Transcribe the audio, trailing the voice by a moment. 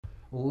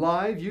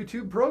live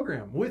YouTube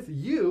program with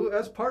you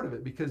as part of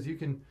it, because you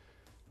can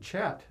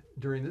chat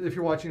if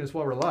you're watching us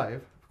while we're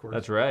live, of course.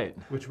 That's right.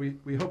 Which we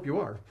hope you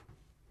are.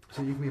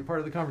 So you can be a part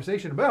of the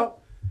conversation about,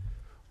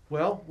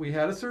 well, we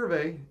had a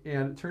survey,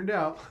 and it turned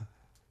out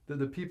that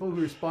the people who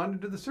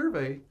responded to the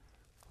survey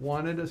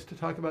wanted us to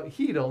talk about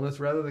heat illness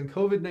rather than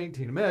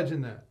COVID-19.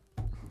 Imagine that.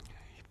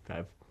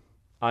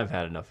 I've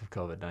had enough of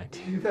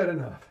COVID-19. You've had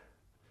enough.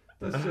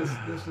 Let's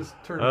just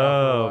turn it off for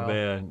a Oh, while.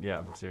 man.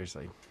 Yeah,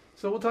 seriously.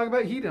 So we'll talk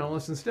about heat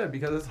illness instead,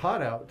 because it's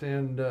hot out,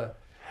 and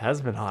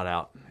Has been hot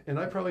out.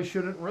 I probably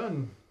shouldn't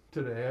run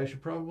today. I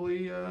should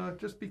probably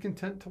just be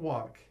content to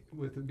walk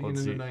with it being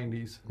Let's in the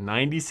see. 90s.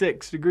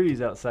 96 degrees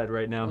outside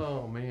right now.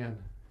 Oh man.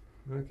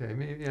 Okay,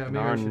 maybe in I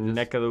our should just,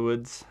 neck of the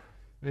woods.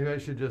 maybe I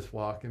should just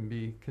walk and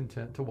be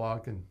content to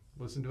walk and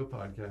listen to a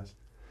podcast.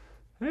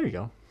 There you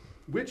go.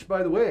 Which,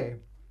 by the way,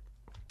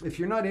 if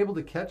you're not able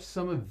to catch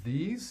some of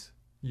these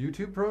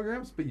YouTube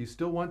programs, but you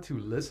still want to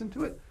listen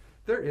to it,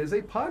 there is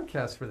a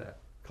podcast for that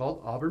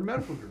called Auburn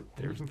Medical Group.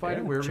 You can find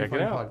it wherever you check it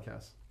find out.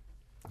 podcasts.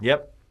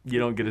 Yep. You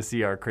don't get to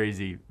see our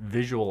crazy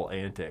visual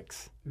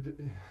antics.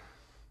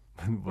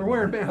 We're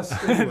wearing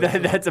masks. Anyway, so-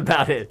 That's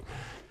about it.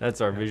 That's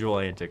our visual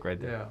antic right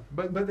there. yeah,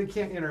 but they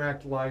can't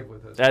interact live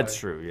with us. That's by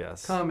true,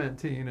 yes.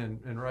 Commenting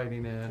and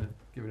writing in and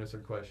giving us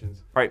their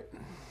questions, Right.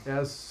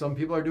 as some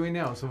people are doing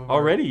now. Some of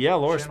Already, yeah, our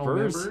Laura channel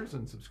Spurs members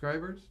and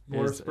subscribers.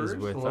 Laura is Spurs,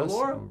 with hello, us.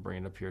 Laura. I'm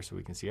bringing it up here so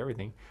we can see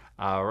everything.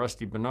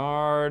 Rusty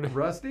Bernard.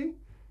 Rusty,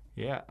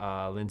 Yeah.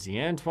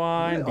 Lindsay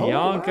Antoine. Oh,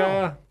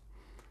 Bianca.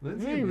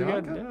 Lindsay, Hey, and we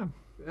got, Bianca.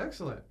 yeah.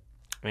 Excellent.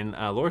 And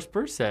Laura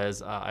Spurs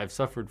says, I've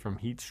suffered from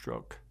heat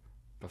stroke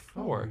Oh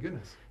before. my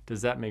goodness,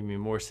 Does that make me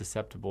more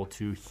susceptible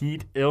to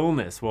heat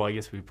illness? Well, I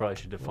guess we probably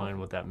should define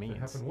what that it means.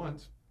 happened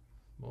once,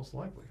 most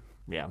likely.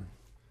 Yeah.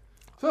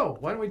 So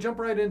why don't we jump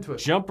right into it?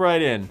 Jump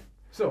right in.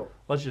 So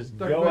Let's just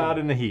Start go right out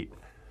in. in the heat.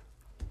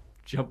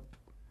 Jump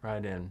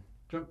right in.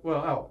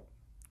 out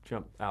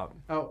Jump out.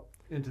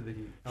 into the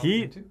heat. Out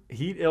Heat, into?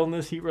 heat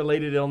illness,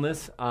 heat-related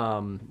illness,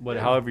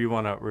 however you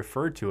want to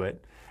refer to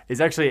it,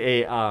 is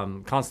actually a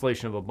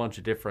constellation of a bunch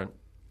of different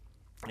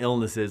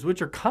illnesses,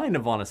 which are kind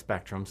of on a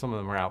spectrum. Some of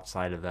them are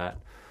outside of that.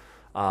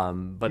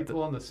 But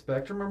People on the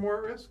spectrum are more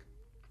at risk.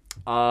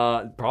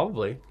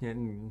 probably.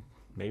 And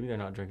maybe they're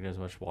not drinking as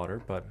much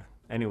water, but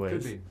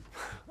anyways. Could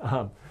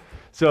be.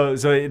 So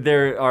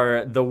there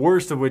are, the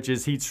worst of which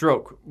is heat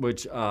stroke,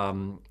 which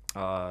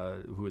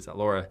who is that?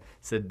 Laura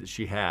said that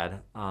she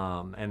had,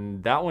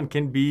 and that one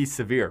can be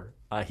severe.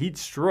 Heat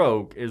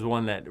stroke is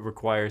one that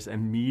requires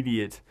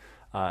immediate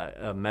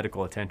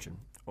medical attention.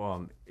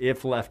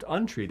 If left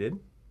untreated,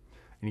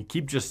 and you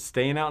keep just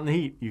staying out in the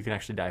heat, you can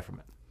actually die from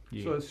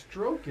it. So a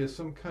stroke is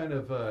some kind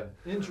of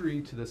injury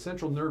to the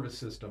central nervous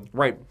system.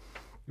 Right.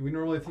 We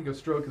normally think of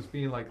stroke as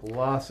being like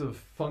loss of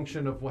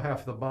function of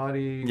half the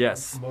body.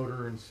 Yes.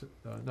 Motor and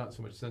not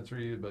so much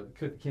sensory, but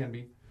can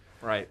be.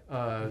 Right.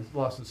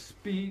 Loss of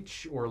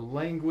speech or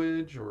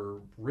language or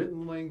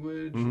written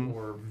language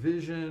or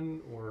vision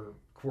or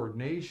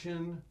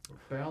coordination or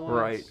balance.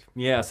 Right.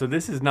 Yeah. So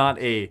this is not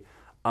a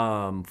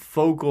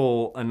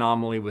focal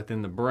anomaly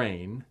within the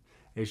brain.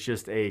 It's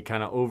just a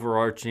kind of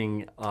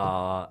overarching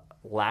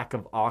lack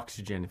of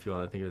oxygen, if you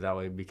want to think of it that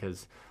way,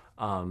 because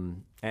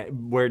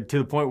where to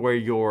the point where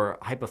your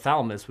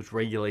hypothalamus, which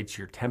regulates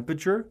your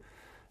temperature,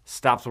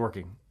 stops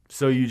working.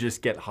 So you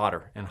just get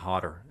hotter and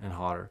hotter and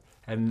hotter.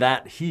 And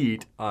that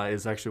heat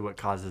is actually what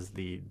causes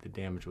the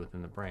damage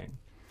within the brain.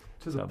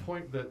 To the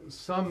point that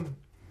some,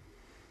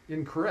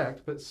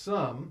 incorrect, but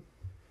some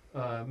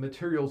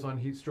materials on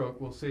heat stroke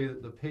will say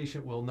that the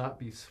patient will not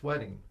be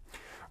sweating,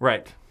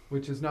 Right.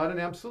 which is not an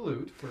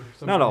absolute for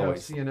some Not who have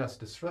always. CNS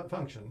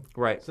dysfunction,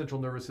 Right.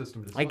 central nervous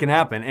system dysfunction. It can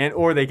happen,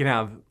 or they can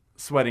have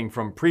sweating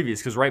from previous,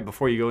 because right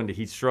before you go into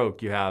heat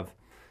stroke, you have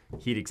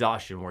heat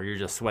exhaustion where you're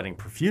just sweating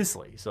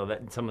profusely. So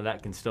that some of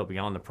that can still be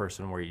on the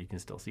person where you can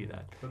still see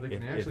that. But they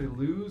can If- actually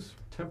lose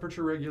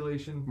temperature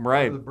regulation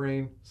Right. of the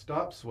brain,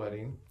 stop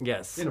sweating,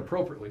 Yes.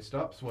 inappropriately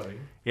stop sweating.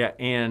 Yeah,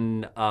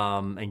 and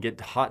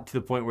get hot to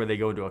the point where they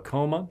go into a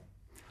coma.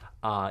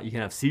 You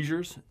can have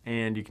seizures,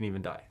 and you can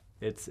even die.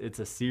 It's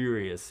a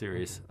serious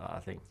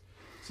thing.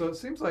 So it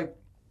seems like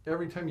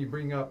every time you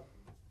bring up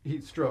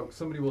heat stroke,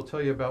 somebody will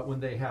tell you about when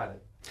they had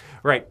it.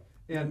 Right.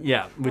 And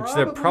Yeah, which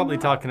they're probably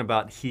not. talking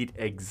about heat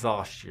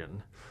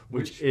exhaustion,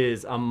 which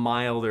is a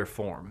milder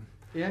form.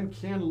 And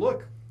can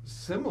look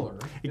similar.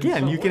 in Again,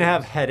 some you can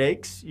have ways.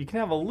 headaches. You can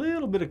have a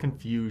little bit of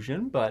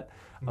confusion, but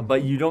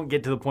you don't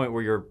get to the point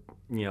where you're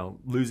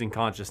losing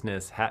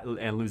consciousness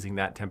and losing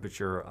that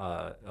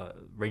temperature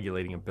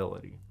regulating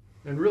ability.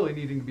 And really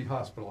needing to be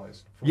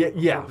hospitalized.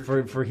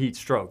 For heat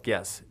stroke,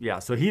 yes. Yeah,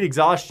 so heat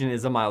exhaustion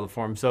is a milder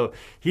form. So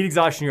heat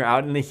exhaustion, you're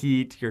out in the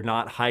heat, you're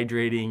not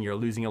hydrating, you're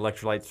losing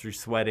electrolytes through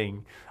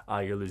sweating,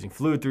 you're losing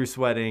fluid through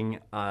sweating,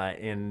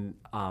 and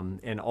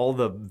all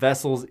the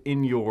vessels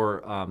in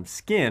your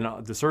skin,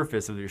 the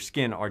surface of your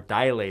skin, are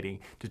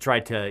dilating to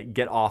try to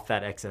get off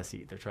that excess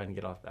heat. They're trying to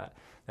get off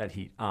that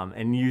heat.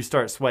 And you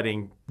start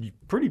sweating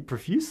pretty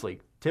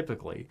profusely,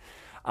 typically.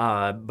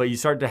 But you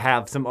start to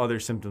have some other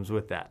symptoms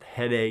with that.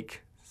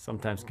 Headache,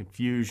 sometimes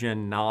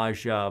confusion,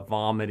 nausea,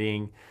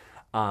 vomiting.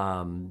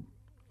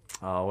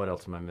 What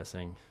else am I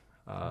missing?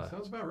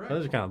 Sounds about right.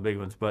 Those are kind of big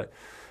ones, but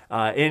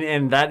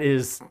and that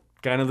is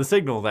kind of the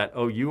signal that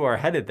you are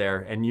headed there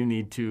and you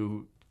need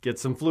to get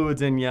some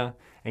fluids in you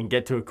and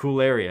get to a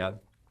cool area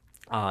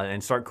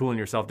and start cooling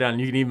yourself down.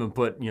 And you can even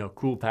put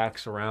cool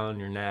packs around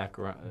your neck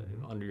or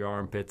under your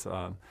armpits.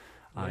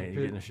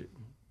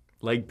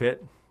 Leg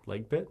pit.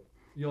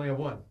 You only have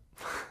one.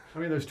 I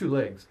mean, there's 2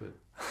 legs, but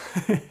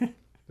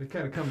they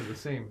kind of come to the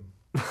same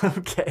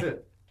Okay.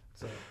 fit.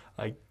 So,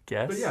 I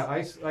guess. but yeah,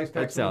 ice that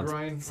packs on the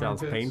groin,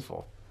 sounds armpits,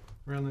 painful.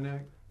 around the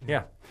neck.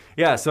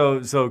 Yeah.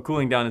 So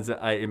cooling down is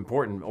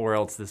important, or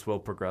else this will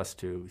progress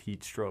to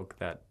heat stroke,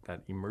 that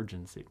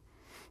emergency.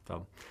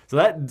 So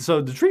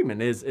the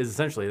treatment is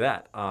essentially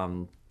that.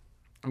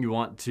 You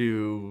want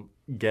to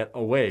get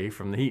away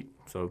from the heat.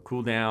 So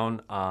cool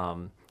down,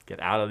 get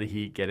out of the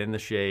heat, get in the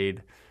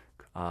shade.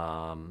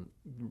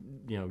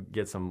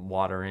 Get some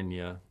water in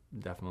you.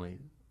 Definitely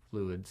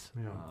fluids.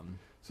 Yeah.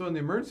 So in the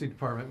emergency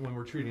department, when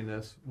we're treating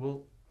this,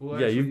 we'll yeah,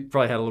 actually, you've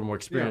probably had a little more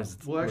experience.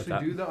 we'll with actually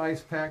that. do the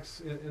ice packs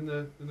in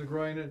the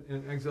groin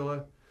and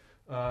axilla.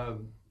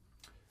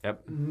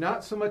 Yep.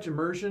 Not so much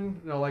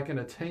immersion, like in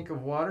a tank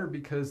of water,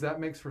 because that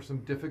makes for some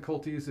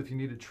difficulties if you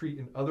need to treat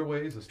in other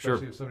ways,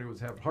 especially if somebody was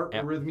having heart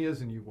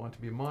arrhythmias and you want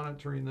to be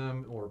monitoring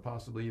them or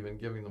possibly even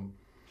giving them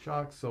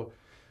shocks. So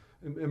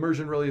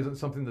immersion really isn't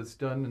something that's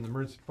done in the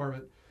emergency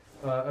department.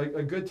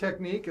 A good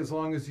technique, as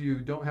long as you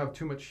don't have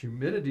too much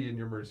humidity in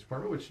your emergency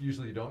department, which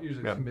usually you don't,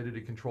 usually it's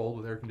humidity controlled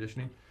with air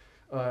conditioning,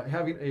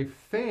 having a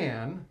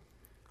fan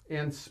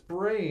and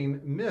spraying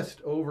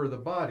mist over the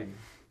body.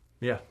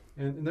 Yeah.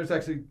 And there's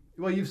actually,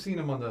 you've seen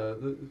them on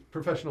the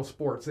professional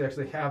sports. They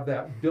actually have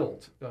that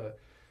built,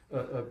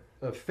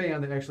 a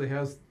fan that actually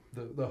has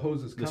the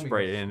hoses coming. The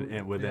spray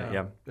in with it,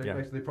 yeah.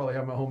 Actually, they probably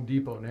have them at Home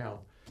Depot now.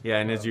 Yeah,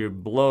 and as you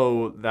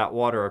blow that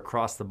water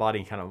across the body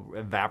and kind of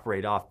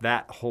evaporate off,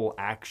 that whole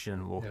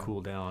action will cool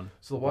down.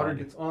 So the water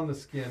gets on the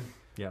skin,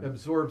 Yep.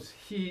 absorbs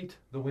heat,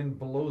 the wind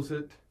blows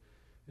it,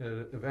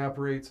 it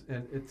evaporates,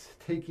 and it's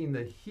taking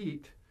the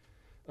heat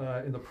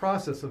in the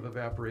process of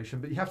evaporation,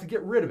 but you have to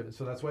get rid of it.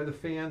 So that's why the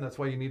fan, that's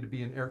why you need to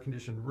be in an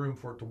air-conditioned room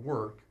for it to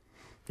work.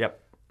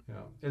 Yep. Yeah.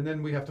 And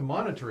then we have to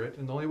monitor it,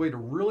 and the only way to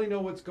really know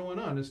what's going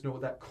on is to know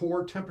what that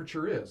core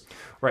temperature is.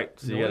 Right.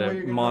 So The you only got way to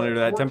you're gonna know monitor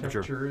that core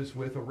temperature. is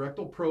with a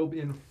rectal probe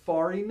in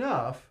far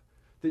enough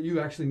that you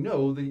actually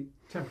know the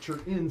temperature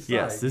inside.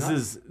 Yes, this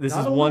is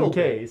not a one little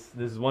bit. case.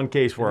 This is one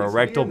case where a needs to be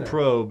rectal in there.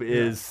 probe Yeah.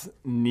 is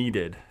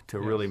needed to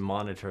really Yes.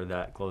 monitor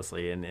that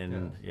closely.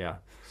 And yeah.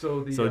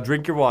 So the So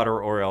drink your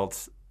water or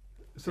else.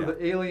 So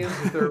the aliens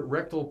with their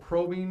rectal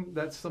probing,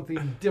 that's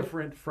something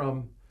different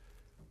from.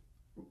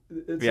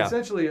 It's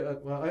essentially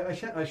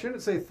I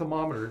shouldn't say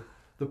thermometer.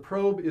 The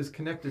probe is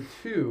connected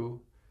to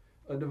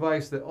a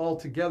device that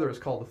altogether is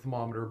called a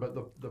thermometer, but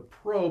the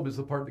probe is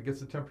the part that gets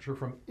the temperature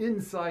from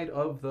inside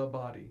of the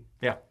body.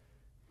 Yeah.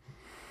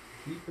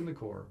 Deep in the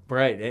core.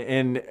 Right.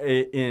 And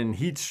in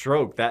heat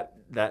stroke,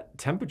 that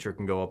temperature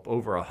can go up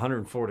over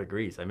 104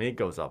 degrees. I mean, it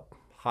goes up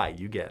high.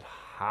 You get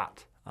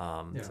hot.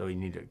 So you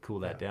need to cool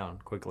that down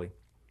quickly.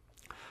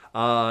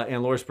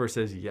 And Laura Spur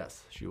says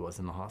yes, she was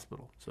in the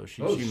hospital, so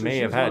she may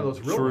have had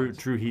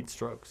true heat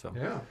stroke. So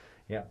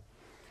yeah.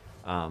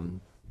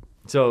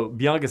 So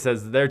Bianca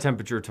says their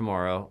temperature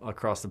tomorrow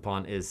across the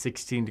pond is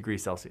 16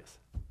 degrees Celsius.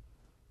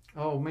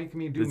 Oh, make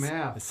me do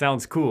math. It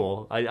sounds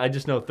cool. I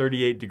just know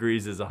 38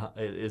 degrees is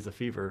a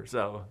fever,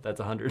 so that's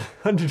 100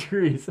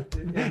 degrees.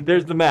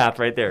 There's the math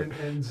right there.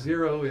 And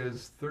 0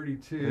 is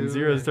 32. And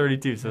 0 is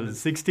 32, so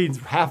 16's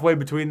halfway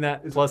between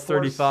that, plus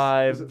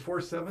 35. Is it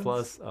 4/7?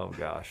 Plus, oh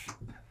gosh.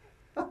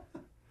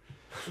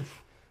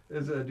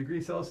 Is a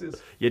degree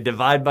Celsius? You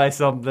divide by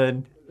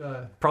something,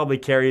 probably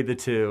carry the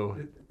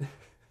 2.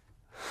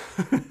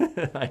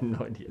 I have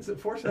no idea. Is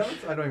it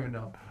 4/7? I don't even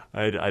know.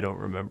 I don't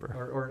remember.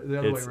 Or the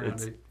other way around.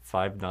 It's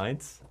 5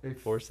 9ths,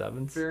 4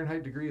 7ths.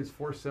 Fahrenheit degree is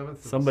 4/7.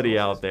 Somebody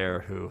out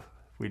there who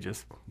we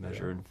just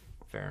measure in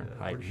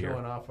Fahrenheit we're here.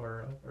 showing off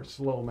our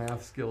slow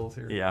math skills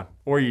here. Yeah,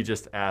 or you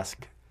just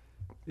ask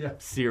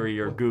Siri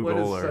or Google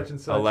what is or such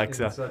and such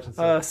Alexa. and such and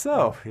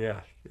such?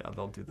 Yeah,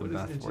 they'll do the What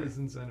math is for you. inches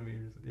and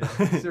centimeters?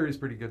 Yeah, Siri's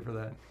pretty good for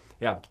that.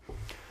 Yeah.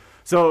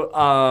 So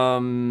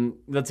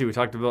let's see. We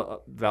talked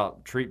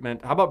about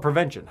treatment. How about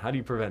prevention? How do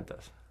you prevent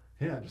this?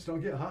 Yeah, just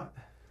don't get hot.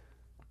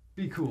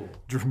 Be cool.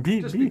 Just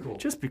be cool.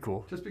 Just be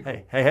cool.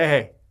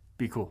 Hey.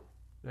 Be cool.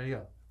 There you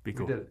go. Be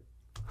cool. We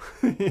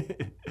did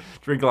it.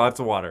 Drink lots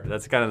of water.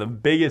 That's kind of the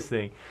biggest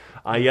thing.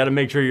 You got to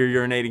make sure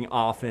you're urinating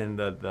often.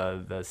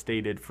 The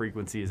stated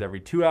frequency is every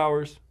 2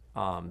 hours.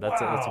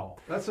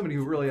 That's somebody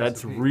who really has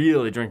that's to pee.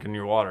 really drinking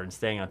your water and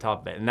staying on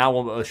top of it, and that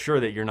will assure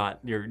that your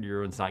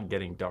urine's not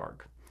getting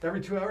dark. Every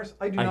 2 hours?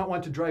 I do not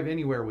want to drive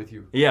anywhere with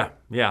you. Yeah.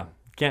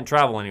 Can't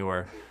travel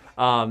anywhere.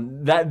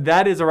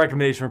 That is a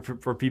recommendation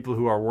for people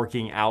who are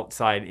working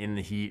outside in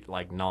the heat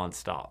like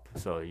nonstop.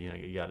 So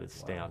you got to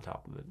stay on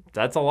top of it.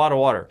 That's a lot of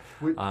water.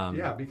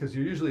 Because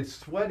you're usually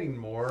sweating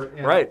more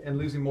and, Right. and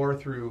losing more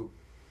through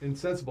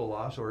insensible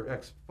loss or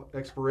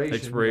expiration.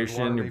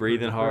 Expiration, you're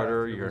breathing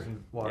harder, you're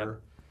losing water.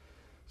 Yep.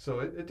 So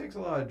it takes a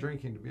lot of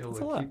drinking to be able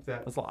to keep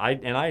that. That's a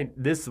lot.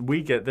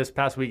 This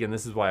past weekend,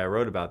 this is why I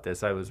wrote about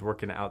this. I was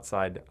working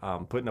outside,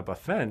 putting up a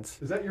fence.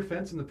 Is that your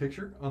fence in the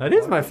picture? That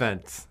is my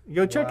fence.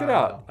 Go check it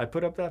out. I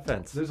put up that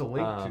fence. There's a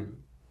link to.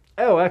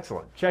 Oh,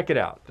 excellent! Check it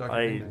out.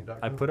 Dr.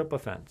 I put up a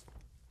fence,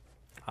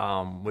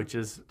 which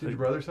is. Did your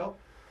brothers help?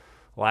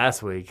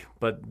 Last week,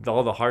 but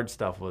all the hard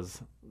stuff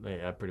was.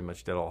 I pretty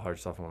much did all the hard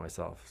stuff on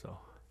myself. So,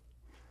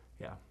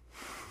 yeah.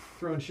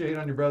 Throwing shade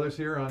on your brothers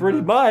here on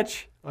pretty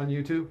much on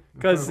YouTube.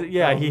 Because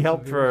he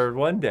helped for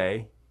one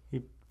day.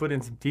 He put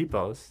in some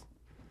T-posts.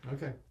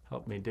 Okay.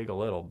 Helped me dig a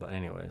little, but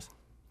anyways.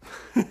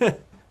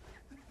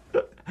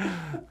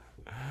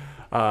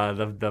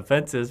 The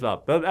fence is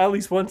up, but at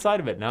least one side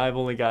of it. Now I've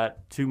only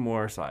got 2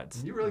 more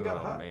sides. You really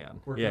got hot. Man.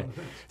 Yeah. On the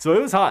fence. So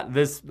it was hot.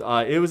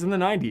 It was in the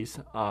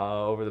 90s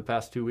over the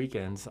past 2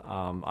 weekends.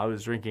 I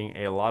was drinking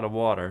a lot of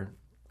water.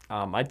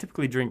 I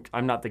typically drink.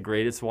 I'm not the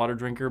greatest water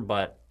drinker,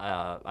 but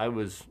I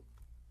was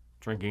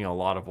drinking a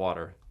lot of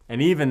water.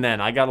 And even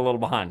then, I got a little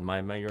behind. My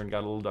urine got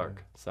a little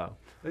dark. So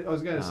I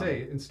was going to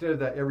say, instead of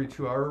that every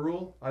 2-hour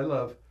rule, I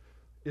love,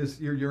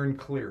 is your urine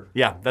clear?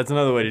 Yeah, that's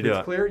another way to do it. If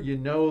it's clear, you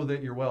know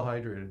that you're well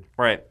hydrated.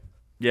 Right.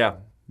 Yeah.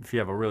 If you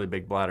have a really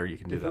big bladder, you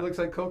can do that. If it looks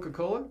like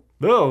Coca-Cola,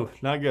 no,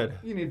 not good.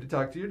 You need to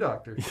talk to your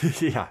doctor.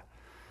 Yeah.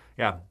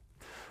 Yeah.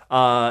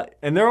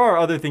 And there are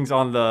other things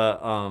on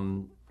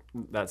the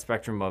that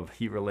spectrum of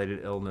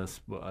heat-related illness.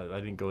 I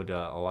didn't go into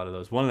a lot of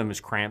those. One of them is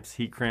cramps,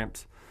 heat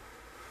cramps.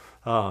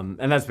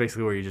 And that's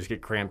basically where you just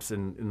get cramps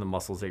in the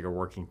muscles that you're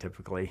working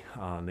typically.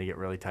 They get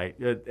really tight.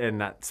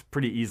 And that's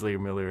pretty easily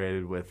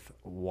ameliorated with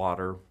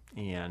water.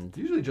 And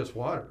usually just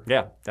water.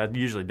 Yeah, that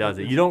usually does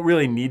it. You don't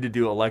really need to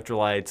do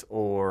electrolytes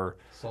or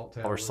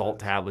salt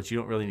tablets. You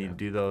don't really need to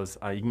do those.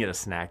 You can get a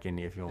snack in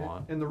you if you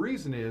want. And the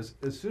reason is,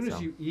 as soon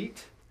as you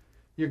eat,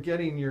 you're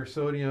getting your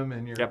sodium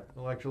and your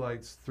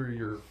electrolytes through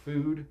your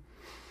food.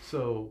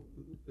 So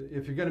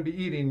if you're going to be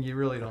eating, you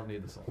really don't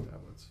need the salt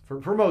tablets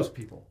for most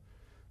people.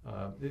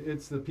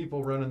 It's the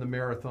people running the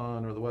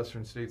marathon or the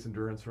Western States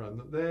Endurance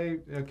Run.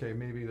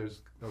 Maybe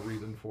there's a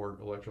reason for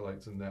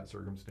electrolytes in that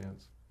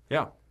circumstance.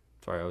 Yeah.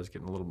 Sorry, I was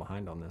getting a little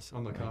behind on this.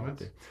 On the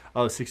comments?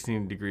 Oh,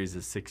 16 degrees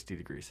is 60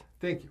 degrees.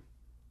 Thank you.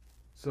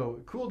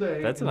 So, cool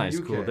day. That's a nice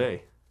cool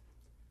day.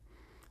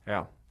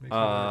 Yeah. Makes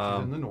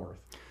me in the north.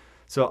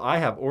 So I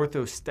have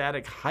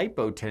orthostatic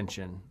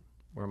hypotension,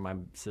 where my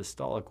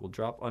systolic will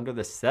drop under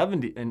the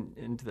 70 and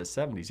into the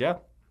 70s. Yeah.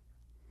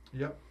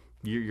 Yep.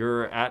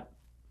 You're at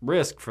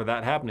risk for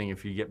that happening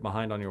if you get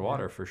behind on your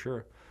water, for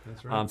sure.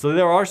 That's right. So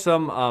there are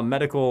some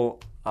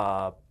medical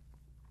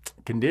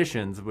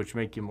conditions which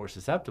make you more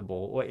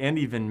susceptible, and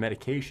even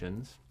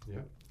medications.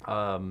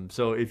 Yeah.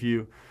 So if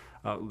you,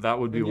 that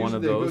would be one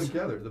of those. They go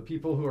together. The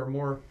people who are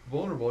more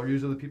vulnerable are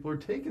usually the people who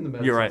are taking the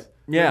medicines. You're right.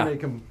 Yeah. They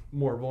make them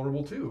more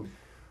vulnerable too.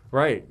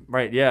 Right.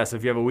 Yeah. So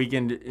if you have a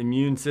weakened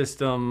immune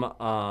system,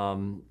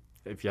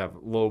 if you have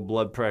low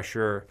blood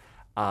pressure,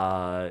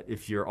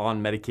 if you're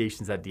on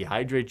medications that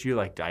dehydrate you,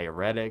 like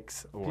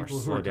diuretics, or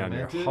slow down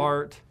your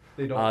heart.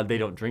 They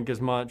don't drink as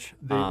much.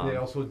 They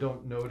also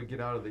don't know to get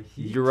out of the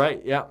heat. You're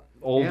right. Yeah.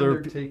 Older.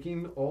 And they're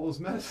taking all those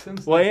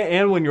medicines. Well,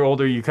 and when you're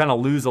older, you kind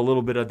of lose a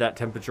little bit of that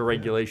temperature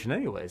regulation,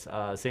 anyways.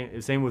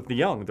 Same with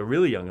the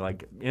really young,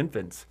 like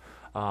infants.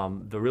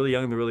 The really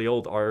young and the really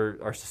old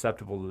are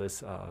susceptible to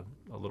this a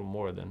little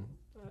more than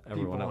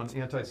everyone else.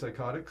 People on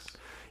antipsychotics.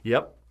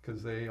 Yep.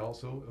 Because they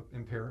also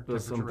impair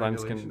Those temperature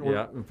sometimes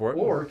regulation. Can,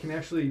 or can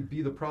actually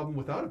be the problem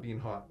without it being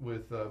hot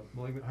with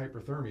malignant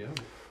hyperthermia.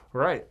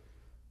 Right.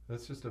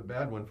 That's just a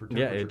bad one for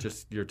temperature.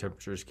 Yeah, your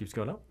temperature just keeps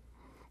going up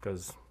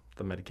because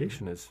the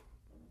medication is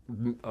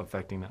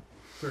affecting that.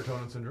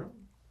 Serotonin syndrome,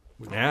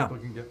 which people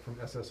can get from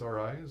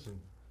SSRIs.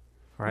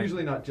 And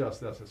usually not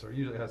just SSRI.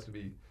 Usually it has to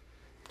be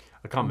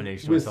a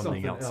combination with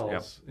something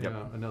else.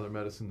 Yep. Another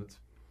medicine that's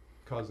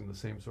causing the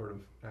same sort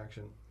of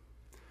action.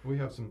 We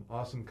have some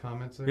awesome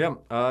comments there.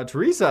 Yeah.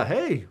 Teresa,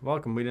 hey,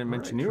 welcome. We didn't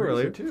mention you Teresa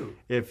earlier. Too.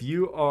 If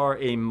you are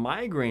a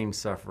migraine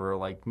sufferer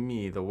like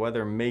me, the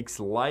weather makes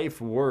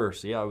life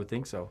worse. Yeah, I would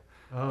think so.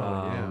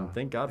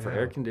 Thank God for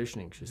air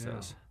conditioning, she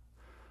says.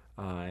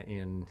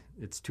 And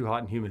it's too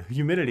hot and humid.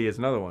 Humidity is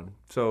another one.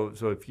 So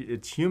if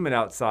it's humid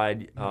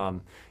outside,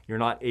 you're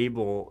not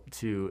able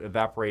to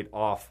evaporate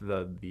off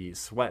the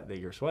sweat that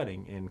you're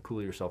sweating and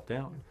cool yourself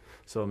down.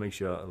 So it makes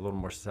you a little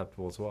more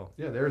susceptible as well.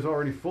 Yeah, the air's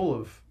already full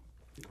of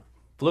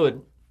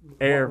fluid,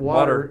 air,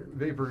 water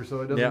vapor,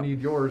 so it doesn't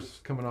need yours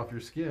coming off your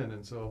skin,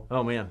 and so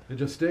it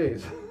just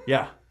stays.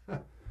 Yeah.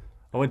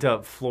 I went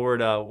to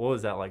Florida, what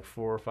was that, like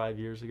 4 or 5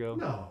 years ago?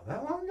 No,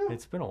 that long ago?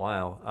 It's been a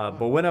while.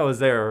 But when I was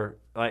there,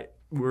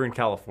 we're in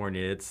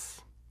California.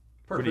 It's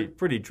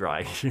pretty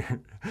dry here.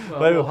 Well,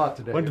 a little hot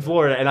today. Went to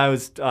Florida, and I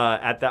was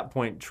at that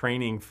point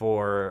training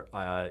for,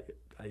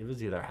 it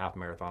was either a half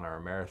marathon or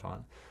a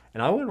marathon.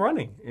 And I went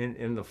running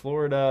in the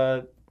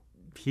Florida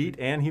heat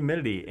and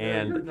humidity,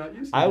 and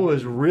I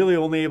was really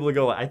only able to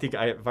go,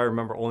 if I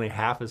remember, only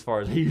half as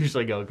far as I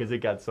usually go because it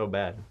got so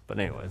bad. But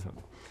anyways,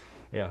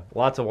 Yeah,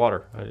 lots of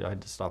water. I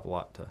had to stop a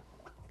lot to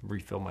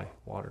refill my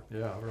water.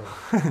 Yeah,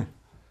 right.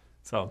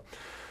 So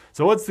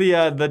what's the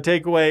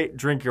takeaway?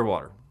 Drink your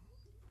water.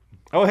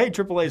 Oh, hey,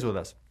 AAA's with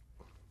us.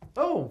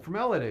 Oh, from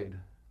Allidaid.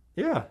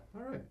 Yeah,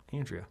 All right.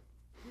 Andrea.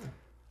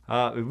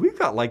 We've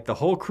got like the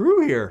whole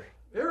crew here.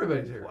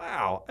 Everybody's here.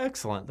 Wow,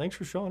 excellent. Thanks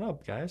for showing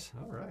up, guys.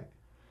 All right.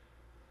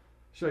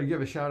 Should I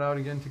give a shout out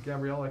again to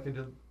Gabrielle like I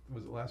did,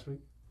 was it last week?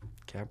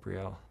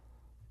 Gabrielle.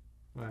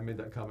 When I made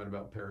that comment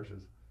about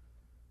parishes.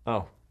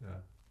 Oh, Yeah.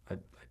 I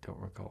don't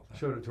recall that.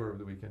 Showed it to her over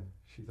the weekend.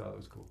 She thought it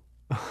was cool.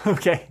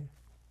 Okay.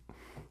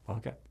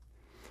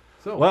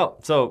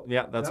 So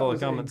yeah, that's all the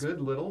comments. A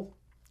good little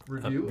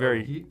review.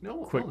 Very of heat.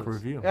 No, quick illness.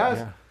 review.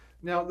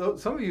 Now, though,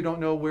 some of you don't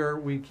know where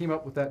we came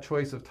up with that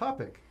choice of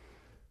topic.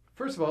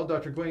 First of all,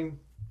 Dr. Gwaine,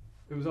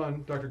 it was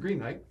on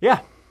drgreenknight.com.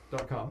 Yeah.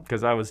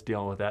 Because I was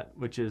dealing with that,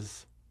 which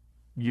is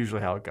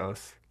usually how it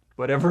goes.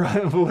 Whatever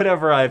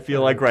I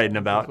feel like writing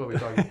about.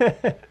 That's what we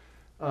talk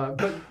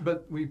about.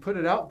 But we put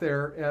it out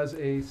there as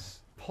a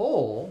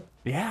poll.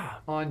 Yeah.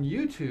 On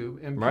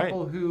YouTube, and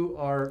people who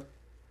are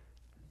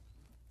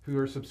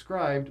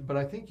subscribed, but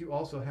I think you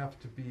also have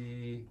to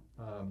be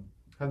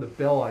have the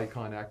bell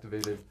icon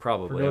activated.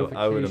 Probably,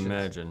 I would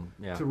imagine.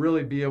 Yeah. To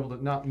really be able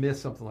to not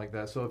miss something like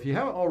that. So if you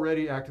haven't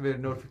already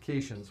activated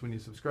notifications when you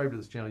subscribe to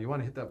this channel, you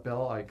want to hit that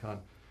bell icon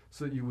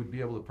so that you would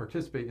be able to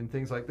participate in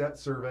things like that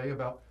survey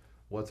about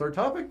what's our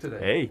topic today.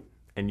 Hey,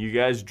 and you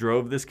guys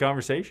drove this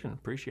conversation.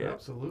 Appreciate it.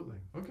 Absolutely.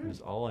 Okay. It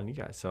was all on you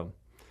guys. So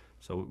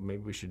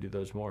maybe we should do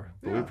those more.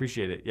 But we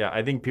appreciate it. Yeah,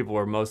 I think people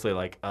were mostly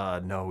like,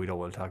 no, we don't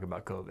want to talk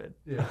about COVID.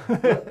 Yeah.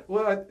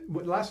 Well,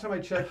 last time I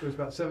checked, there was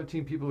about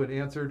 17 people who had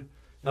answered.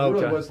 It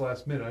really was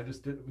last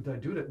minute. Did I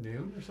do it at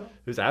noon or something?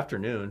 It was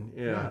afternoon.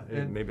 Yeah.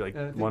 And maybe like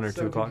and 1 or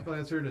 2 o'clock. People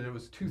answered, and it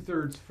was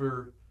 2/3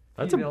 for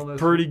That's a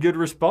pretty good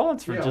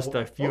response for just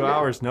a few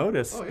hours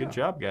notice. Oh, yeah. Good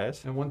job,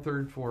 guys. And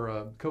 1/3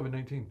 for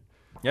COVID-19.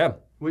 Yeah.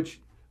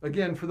 Which,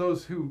 again, for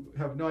those who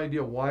have no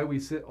idea why we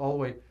sit all the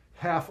way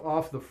half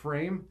off the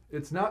frame,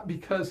 it's not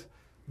because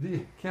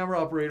the camera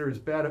operator is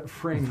bad at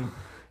framing.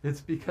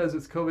 It's because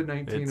it's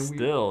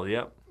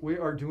COVID-19. We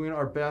are doing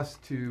our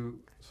best to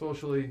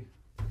socially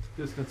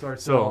distance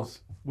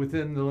ourselves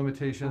within the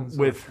limitations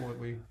of what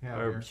we have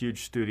our here.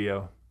 huge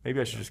studio. Maybe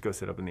I should just go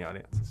sit up in the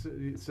audience.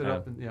 Sit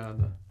up in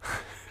the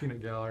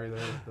peanut gallery there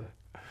with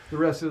the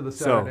rest of the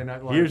Saturday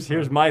Night Live.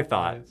 Here's my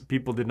thought.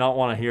 People did not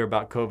want to hear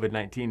about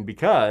COVID-19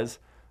 because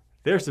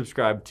they're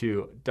subscribed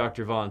to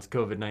Dr. Vaughn's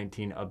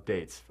COVID-19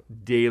 updates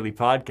daily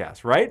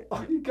podcast, right?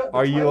 Oh, you got the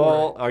are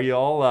timer. you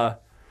all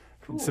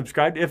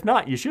subscribed? If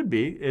not, you should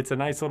be. It's a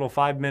nice little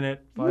 5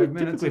 minute,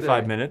 typically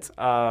 5 minutes.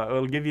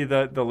 It'll give you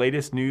the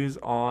latest news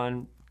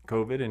on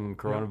COVID and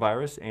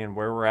coronavirus and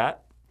where we're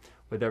at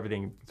with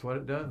everything. That's what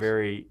it does.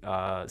 Very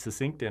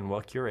succinct and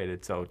well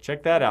curated. So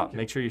check that out.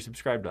 Make sure you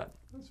subscribe to that.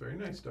 That's very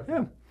nice, Dr.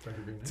 Yeah.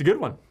 Dr. Green Knight. It's a good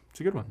one.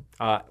 It's a good one.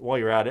 While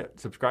you're at it,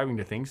 subscribing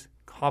to things,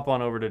 hop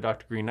on over to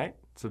Dr. Green Knight.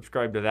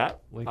 Subscribe to that.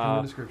 Link in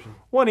the description.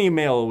 1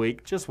 email a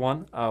week, just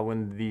one,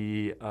 when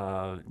the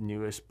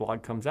newest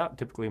blog comes out,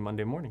 typically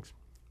Monday mornings.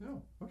 Oh,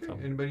 okay. So,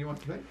 anybody you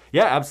want to thank?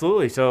 Yeah,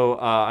 absolutely. So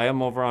I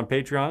am over on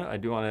Patreon. I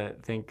do want to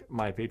thank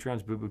my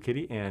Patreons, Boo Boo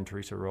Kitty and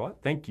Teresa Roa.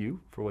 Thank you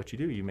for what you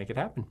do. You make it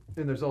happen.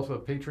 And there's also a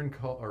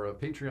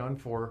Patreon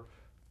for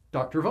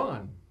Dr.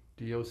 Vaughn,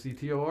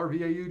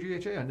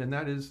 DoctorVaughan, and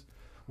that is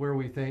where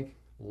we thank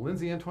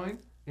Lindsay Antwine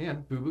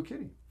and Boo Boo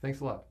Kitty. Thanks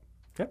a lot.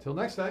 Okay. Till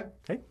next time.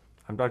 Hey,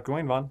 I'm Dr.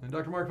 Wayne Vaughn. And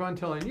Dr. Mark Vaughn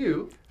telling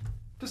you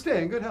to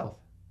stay in good health.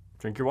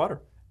 Drink your water.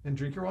 And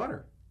drink your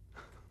water.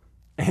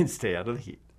 And stay out of the heat.